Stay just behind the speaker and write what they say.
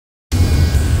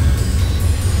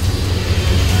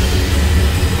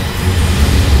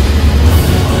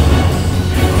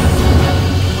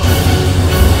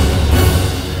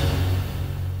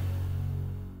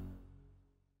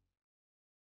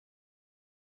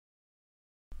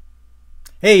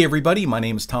Hey everybody, my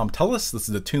name is Tom Tullis. This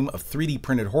is the Tomb of 3D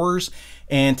Printed Horrors,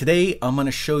 and today I'm going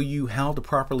to show you how to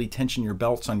properly tension your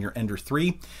belts on your Ender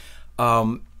 3.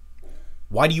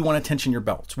 Why do you want to tension your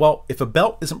belts? Well, if a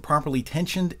belt isn't properly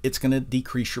tensioned, it's going to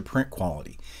decrease your print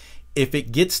quality. If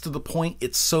it gets to the point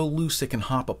it's so loose it can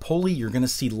hop a pulley, you're going to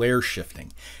see layer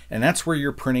shifting. And that's where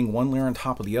you're printing one layer on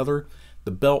top of the other. The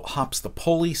belt hops the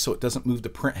pulley so it doesn't move the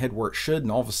print head where it should,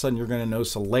 and all of a sudden you're going to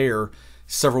notice a layer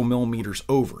several millimeters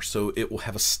over, so it will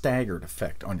have a staggered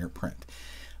effect on your print.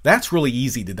 That's really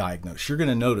easy to diagnose. You're going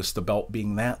to notice the belt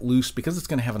being that loose because it's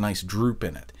going to have a nice droop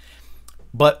in it.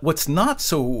 But what's not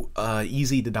so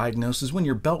easy to diagnose is when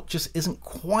your belt just isn't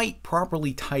quite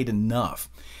properly tight enough.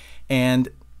 And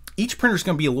each printer is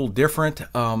going to be a little different.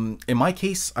 In my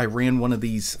case, I ran one of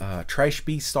these Trash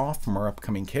Beasts off from our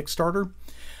upcoming Kickstarter.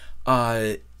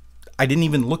 I didn't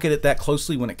even look at it that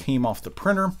closely when it came off the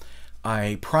printer.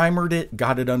 I primered it,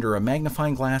 got it under a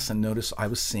magnifying glass, and noticed I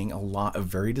was seeing a lot of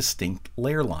very distinct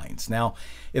layer lines. Now,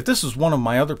 if this was one of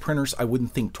my other printers, I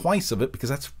wouldn't think twice of it because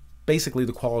that's basically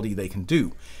the quality they can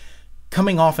do.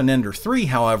 Coming off an Ender 3,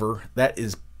 however, that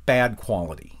is bad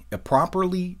quality. A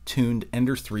properly tuned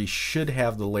Ender 3 should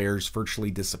have the layers virtually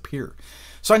disappear.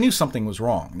 So I knew something was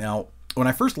wrong. Now, when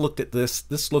I first looked at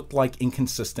this looked like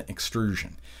inconsistent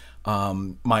extrusion.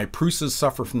 My Prusas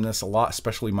suffer from this a lot,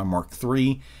 especially my Mark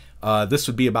III. This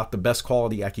would be about the best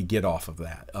quality I could get off of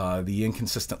that. The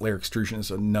inconsistent layer extrusion is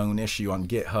a known issue on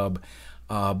GitHub,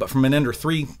 but from an Ender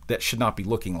 3, that should not be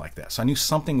looking like that. So I knew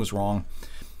something was wrong.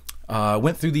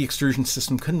 Went through the extrusion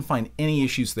system, couldn't find any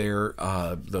issues there.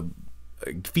 The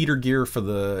feeder gear for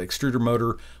the extruder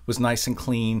motor was nice and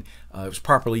clean. It was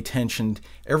properly tensioned.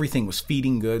 Everything was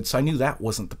feeding good, so I knew that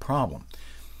wasn't the problem.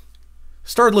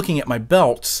 Started looking at my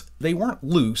belts. They weren't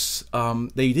loose.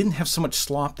 They didn't have so much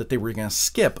slop that they were going to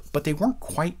skip, but they weren't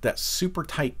quite that super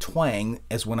tight twang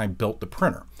as when I built the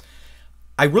printer.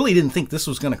 I really didn't think this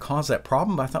was going to cause that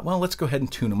problem, but I thought, well, let's go ahead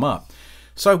and tune them up.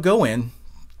 So I go in,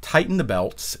 tighten the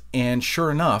belts, and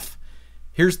sure enough,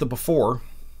 here's the before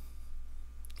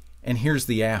and here's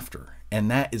the after, and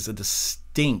that is a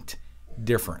distinct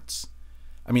difference.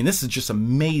 I mean, this is just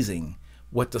amazing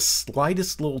what the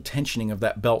slightest little tensioning of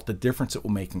that belt, the difference it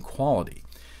will make in quality.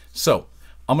 So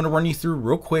I'm going to run you through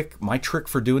real quick my trick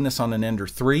for doing this on an Ender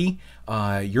 3.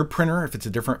 Your printer, if it's a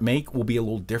different make, will be a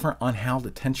little different on how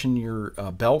to tension your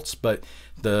belts, but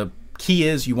the key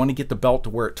is you want to get the belt to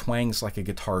where it twangs like a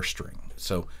guitar string.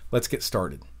 So let's get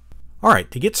started. All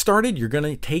right, to get started, you're going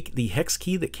to take the hex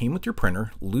key that came with your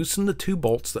printer, loosen the two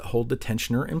bolts that hold the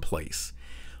tensioner in place.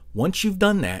 Once you've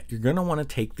done that, you're going to want to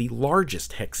take the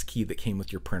largest hex key that came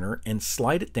with your printer and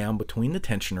slide it down between the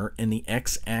tensioner and the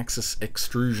X-axis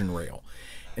extrusion rail.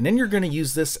 And then you're going to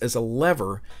use this as a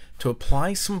lever to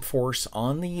apply some force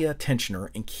on the tensioner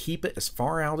and keep it as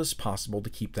far out as possible to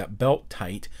keep that belt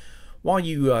tight while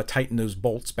you tighten those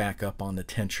bolts back up on the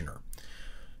tensioner.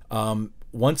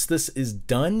 Once this is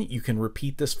done, you can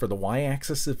repeat this for the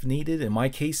Y-axis if needed. In my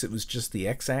case, it was just the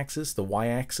X-axis. The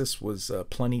Y-axis was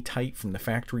plenty tight from the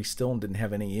factory still and didn't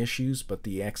have any issues, but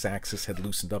the X-axis had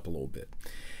loosened up a little bit.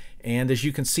 And as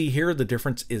you can see here, the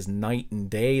difference is night and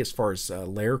day as far as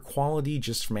layer quality,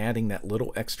 just from adding that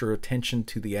little extra tension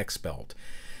to the X-belt.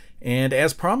 And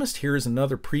as promised, here is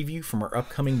another preview from our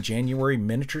upcoming January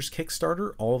miniatures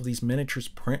Kickstarter. All of these miniatures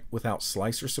print without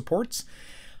slicer supports.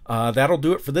 That'll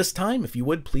do it for this time. If you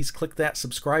would, please click that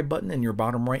subscribe button in your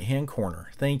bottom right hand corner.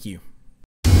 Thank you.